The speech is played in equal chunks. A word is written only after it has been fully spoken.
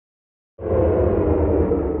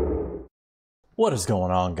What is going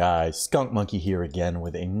on, guys? Skunk Monkey here again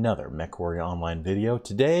with another Mechwarrior online video.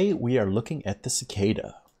 Today we are looking at the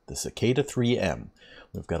Cicada, the Cicada-3M.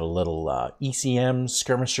 We've got a little ECM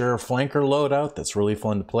skirmisher flanker loadout that's really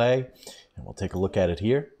fun to play, and we'll take a look at it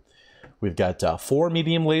here. We've got 4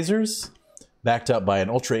 medium lasers backed up by an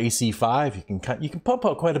Ultra AC5. You can pump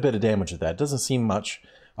out quite a bit of damage with that. Doesn't seem much.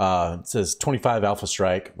 It says 25 alpha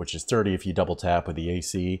strike, which is 30 if you double tap with the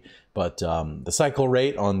AC, but the cycle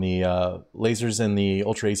rate on the lasers in the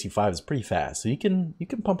Ultra AC5 is pretty fast, so you can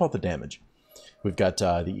pump out the damage. We've got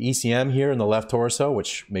the ECM here in the left torso,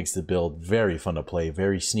 which makes the build very fun to play,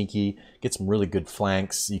 very sneaky, get some really good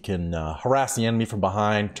flanks. You can harass the enemy from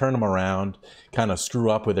behind, turn them around, kind of screw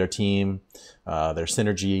up with their team, their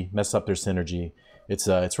synergy, mess up their synergy.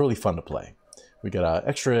 It's really fun to play. We got an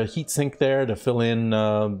extra heat sink there to fill in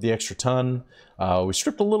the extra ton. We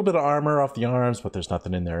stripped a little bit of armor off the arms, but there's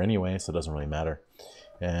nothing in there anyway, so it doesn't really matter.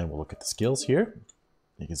 And we'll look at the skills here.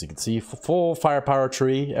 As you can see, full firepower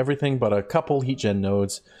tree, everything but a couple heat gen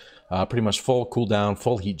nodes. Pretty much full cooldown,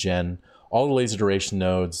 full heat gen, all the laser duration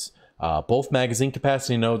nodes, both magazine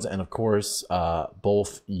capacity nodes, and of course,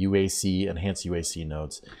 both UAC, enhanced UAC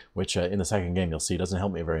nodes, which in the second game you'll see doesn't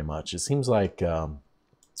help me very much. It seems like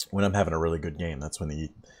when I'm having a really good game, that's when the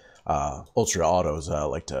ultra autos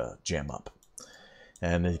like to jam up.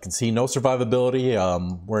 And you can see no survivability.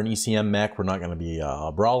 We're an ECM mech. We're not going to be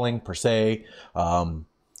brawling per se.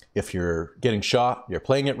 If you're getting shot, you're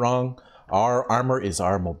playing it wrong. Our armor is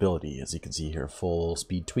our mobility, as you can see here, full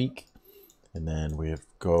speed tweak. And then we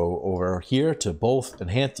go over here to both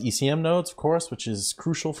enhanced ECM nodes, of course, which is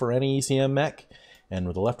crucial for any ECM mech. And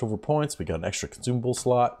with the leftover points, we got an extra consumable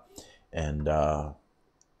slot and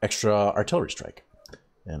extra artillery strike.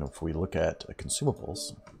 And if we look at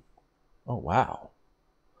consumables, oh wow,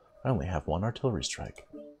 I only have 1 artillery strike.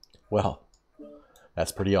 Well,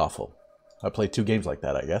 that's pretty awful. I played 2 games like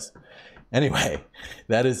that, I guess. Anyway,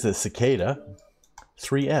 that is the Cicada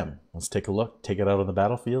 3M. Let's take a look, take it out on the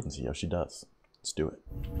battlefield and see how she does. Let's do it.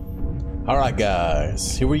 All right,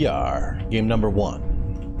 guys, here we are. Game number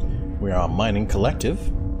 1. We are on Mining Collective.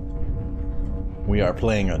 We are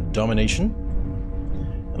playing on Domination.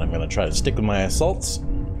 And I'm going to try to stick with my assaults.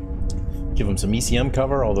 Give them some ECM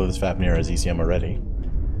cover, although this Fafnir has ECM already.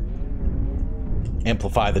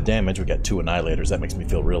 Amplify the damage. We got 2 Annihilators. That makes me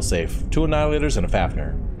feel real safe. 2 Annihilators and a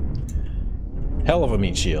Fafnir. Hell of a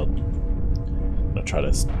meat shield. I'm going to try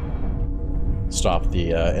to stop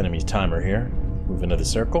the enemy's timer here. Move into the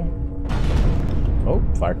circle. Oh,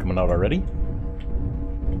 fire coming out already.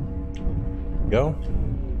 Go.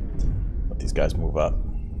 Let these guys move up.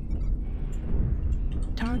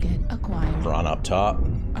 Target acquired. Ron up top.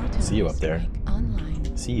 Artillery See you up there.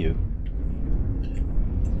 online. See you.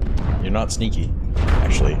 You're not sneaky.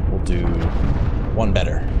 Actually, we'll do one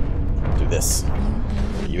better. Do this.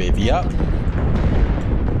 UAV up.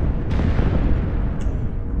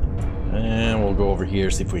 And we'll go over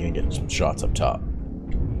here, see if we can get some shots up top.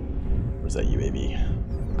 Where's that UAV?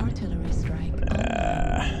 Artillery strike.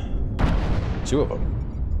 2 of them.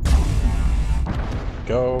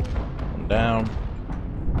 Go. One down.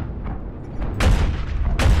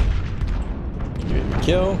 UAV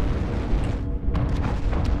kill.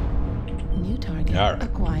 New target Alright,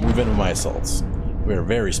 acquired. move into my assaults. We're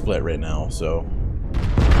very split right now, so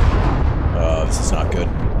this is not good.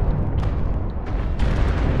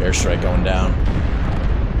 Airstrike going down.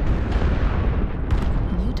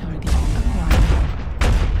 New target acquired.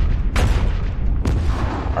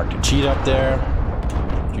 Arctic cheat up there.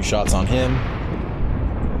 2 shots on him.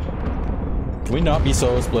 Can we not be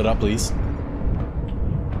so split up, please?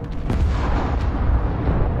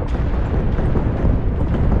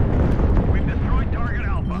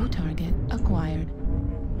 New target acquired.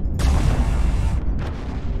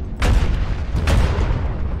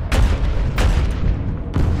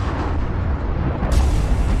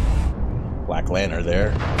 Black Lantern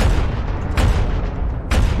there.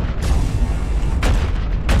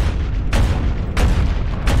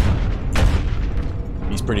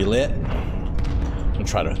 He's pretty lit. I'm gonna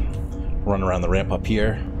try to run around the ramp up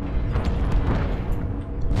here.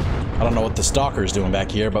 I don't know what the Stalker is doing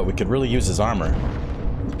back here, but we could really use his armor.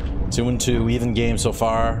 2 and 2, even game so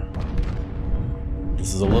far.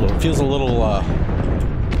 This is feels a little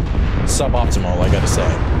suboptimal, I gotta say.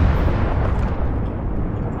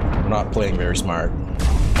 We're not playing very smart.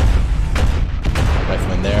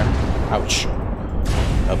 Rifleman there. Ouch.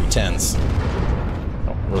 LB-10s.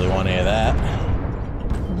 Don't really want any of that.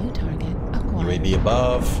 New target acquired. UAV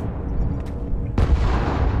above.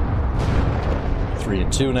 3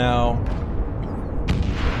 and 2 now.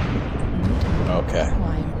 Okay.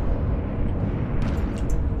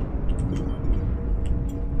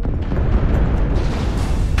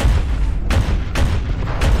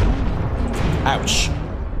 Ouch.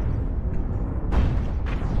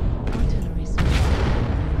 Artillery strike.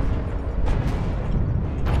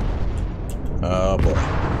 Oh boy.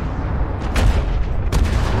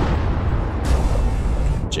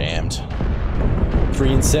 Jammed.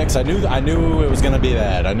 3 and 6. I knew it was gonna be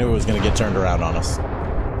bad. I knew it was gonna get turned around on us.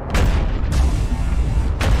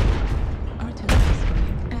 Artillery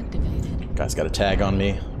strike activated. Guy's got a tag on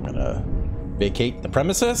me. I'm gonna vacate the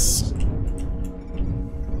premises.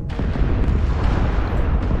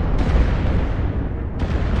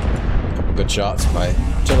 Couple good shots by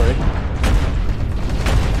artillery.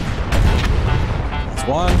 That's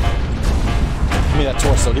one. Give me that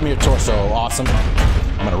torso. Give me your torso. Awesome.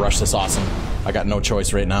 I'm gonna rush this awesome. I got no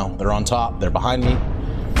choice right now. They're on top. They're behind me.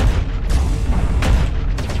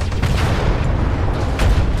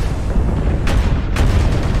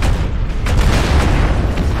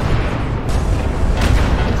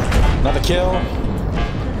 Another kill.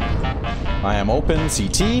 I am open.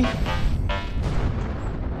 CT.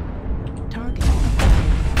 Target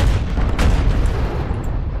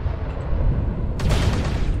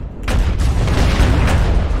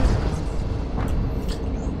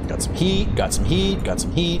Got some heat. Got some heat. Got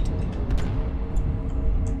some heat.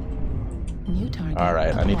 new target. All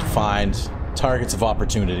right. I need to find targets of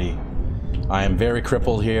opportunity. I am very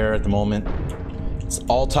crippled here at the moment. It's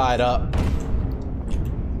all tied up.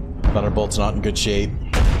 Thunderbolt's not in good shape.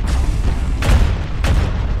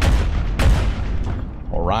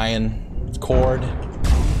 Orion, it's cord.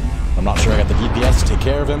 I'm not sure I got the DPS to take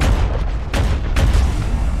care of him.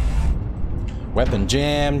 Weapon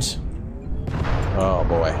jammed. Oh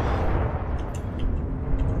boy.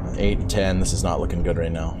 8 and 10. This is not looking good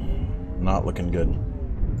right now. Not looking good.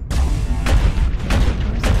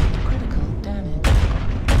 Critical damage.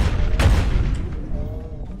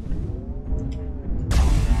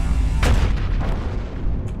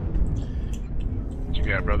 What you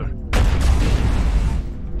got, brother?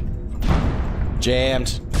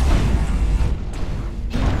 Jammed.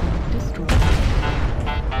 Destroyed.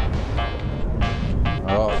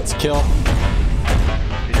 Oh, that's a kill.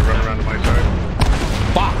 Can you run around to my side?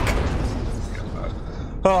 Fuck!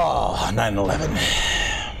 Oh, 9/11.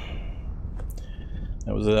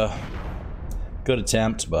 That was a good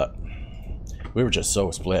attempt, but we were just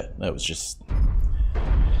so split. That was just...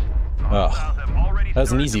 that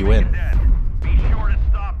was an easy win.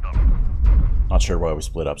 Not sure why we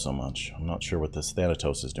split up so much. I'm not sure what this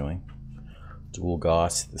Thanatos is doing. Dual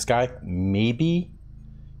Goss. This guy, maybe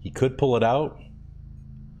he could pull it out.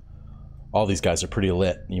 All these guys are pretty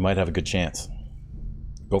lit. You might have a good chance.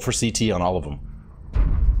 Go for CT on all of them.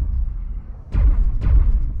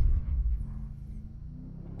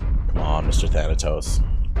 Come on, Mr. Thanatos.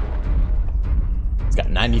 He's got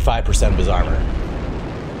 95% of his armor.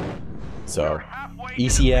 So,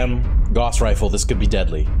 ECM, Gauss rifle, this could be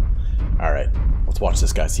deadly. Alright, let's watch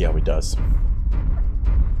this guy, see how he does.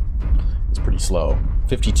 It's pretty slow.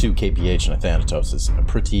 52 kph in a Thanatos is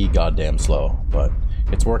pretty goddamn slow, but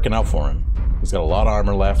it's working out for him. He's got a lot of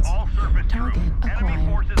armor left. Target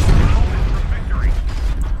acquired.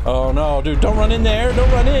 Oh no, dude, don't run in there,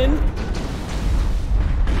 don't run in!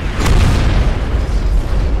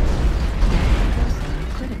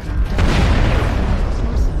 Critical damage.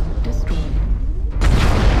 Torso destroyed.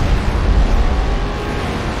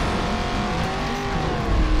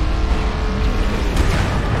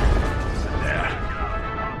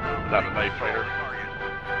 Not a knife fighter.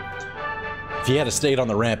 If he had stayed on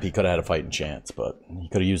the ramp, he could have had a fighting chance, but he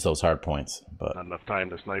could have used those hard points, but Not enough time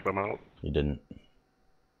to snipe him out. he didn't.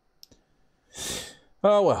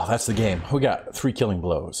 Oh well, that's the game. We got 3 killing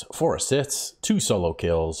blows, 4 assists, 2 solo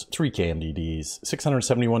kills, 3 KMDDs,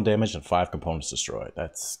 671 damage, and 5 components destroyed.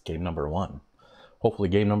 That's game number 1. Hopefully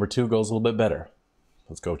game number 2 goes a little bit better.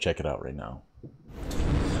 Let's go check it out right now.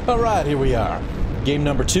 Alright, here we are. Game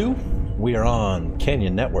number 2. We are on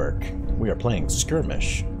Canyon Network. We are playing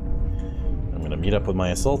Skirmish. I'm going to meet up with my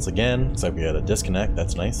assaults again. Looks like we had a disconnect.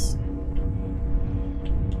 That's nice.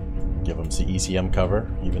 Give them some ECM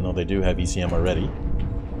cover, even though they do have ECM already.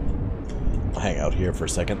 I'll hang out here for a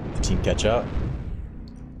second. The team catch up.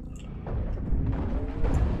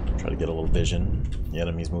 Try to get a little vision. The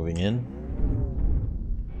enemy's moving in.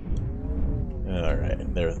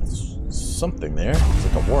 Alright, there's something there. It's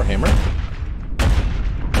like a Warhammer.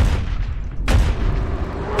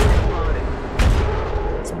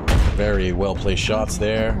 Some very well placed shots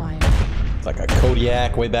there. It's like a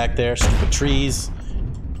Kodiak way back there. Stupid trees.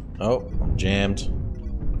 Oh, I'm jammed.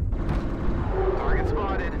 Target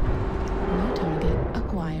spotted. New target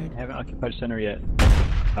acquired. Haven't occupied center yet.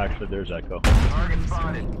 Actually, there's Echo. Target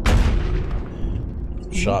spotted.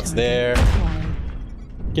 New Shots target there. acquired.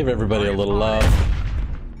 Give everybody a little love.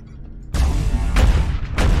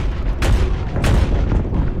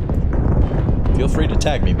 Feel free to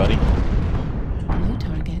tag me, buddy. New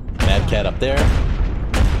target. Mad Cat up there.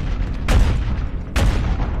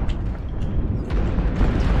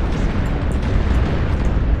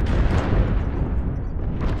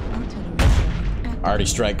 Arty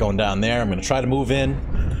strike going down there. I'm going to try to move in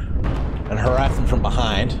and harass them from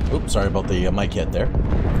behind. Oops, sorry about the mic hit there.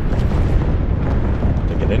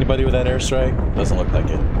 Did I get anybody with that airstrike? Doesn't look like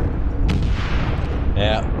it.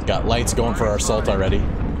 Yeah, got lights going for our assault already.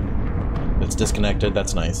 It's disconnected.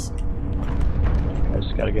 That's nice. I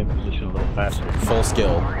just gotta get in position a little faster. Full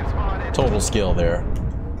skill. Total skill there.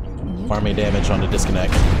 Farming damage on the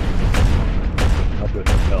disconnect. I'll do it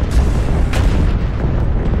myself.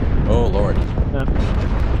 Oh, Lord. Yeah.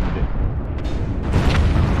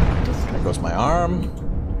 There goes my arm.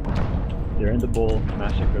 They're in the bull.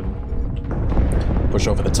 Massacre them. Push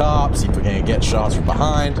over the top. See if we can get shots from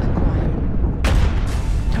behind.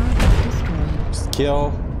 Target destroyed. Just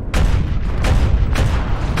kill.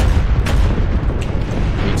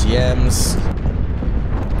 ATMs.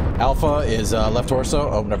 Alpha is left torso.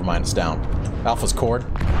 Oh, never mind. It's down. Alpha's cord.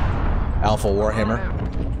 Alpha Warhammer.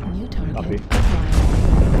 New target Copy. acquired.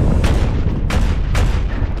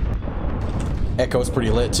 Echo's pretty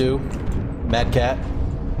lit too. Mad Cat.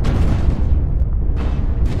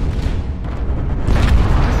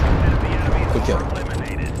 Good kill.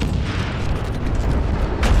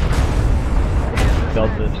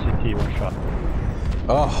 Delta CT one shot.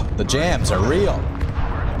 Oh, the jams are real.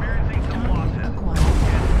 Target acquired.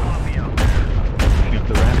 Pushing up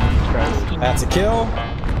the ramp. Strategy. That's a kill.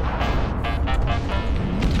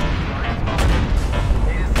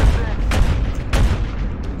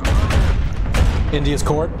 India's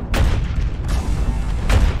court.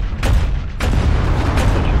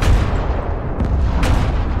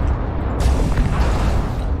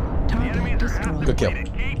 Target destroyed. Good kill.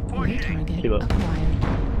 New target Kilo.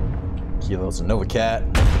 acquired. Kilo's a Nova Cat.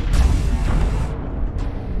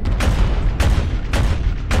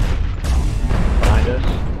 Behind us.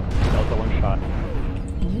 Delta one shot.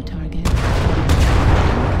 New target.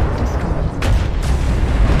 Destroyed.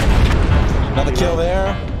 Another kill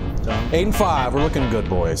there. Down. 8 and 5. We're looking good,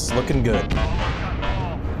 boys. Looking good.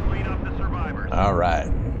 All right.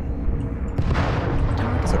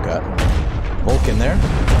 So got Volk in there.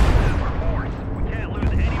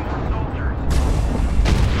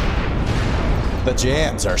 The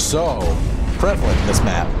jams are so prevalent in this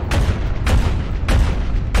map.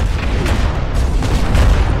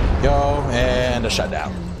 Go and a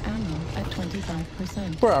shutdown. Ammo at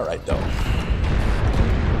 25%. We're all right though.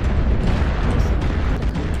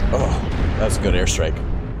 Oh, that's a good airstrike.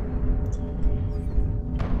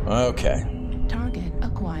 Okay. Target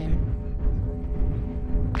acquired.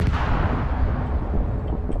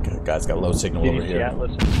 Okay, guy's got low signal over CDC here.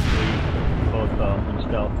 Atlas and 3. Both on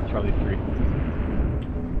stealth. Charlie 3.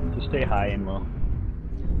 Just stay high and low.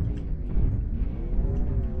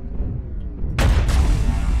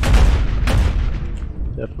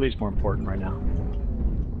 The fleet's more important right now.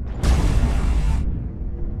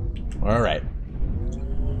 All right.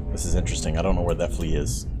 This is interesting. I don't know where that flea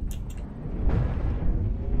is.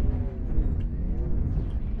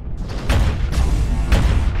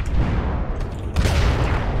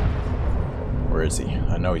 Where is he?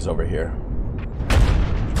 I know he's over here.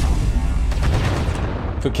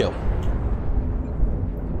 Good kill.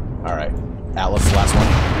 All right. Atlas, last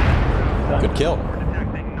one. Good kill.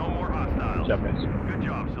 Good job, guys.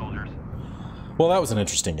 Well, that was an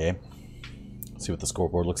interesting game. Let's see what the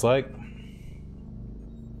scoreboard looks like.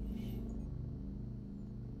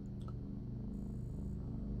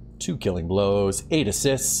 Two killing blows, 8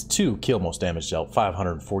 assists, 2 kill most damage dealt,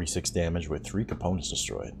 546 damage with 3 components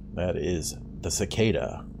destroyed. That is the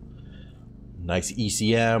Cicada. Nice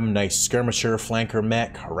ECM, nice skirmisher, flanker,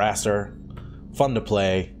 mech, harasser. Fun to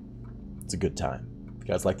play. It's a good time. If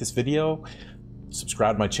you guys like this video,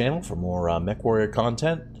 subscribe to my channel for more Mechwarrior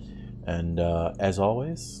content. And as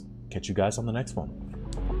always, catch you guys on the next one.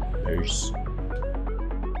 Peace.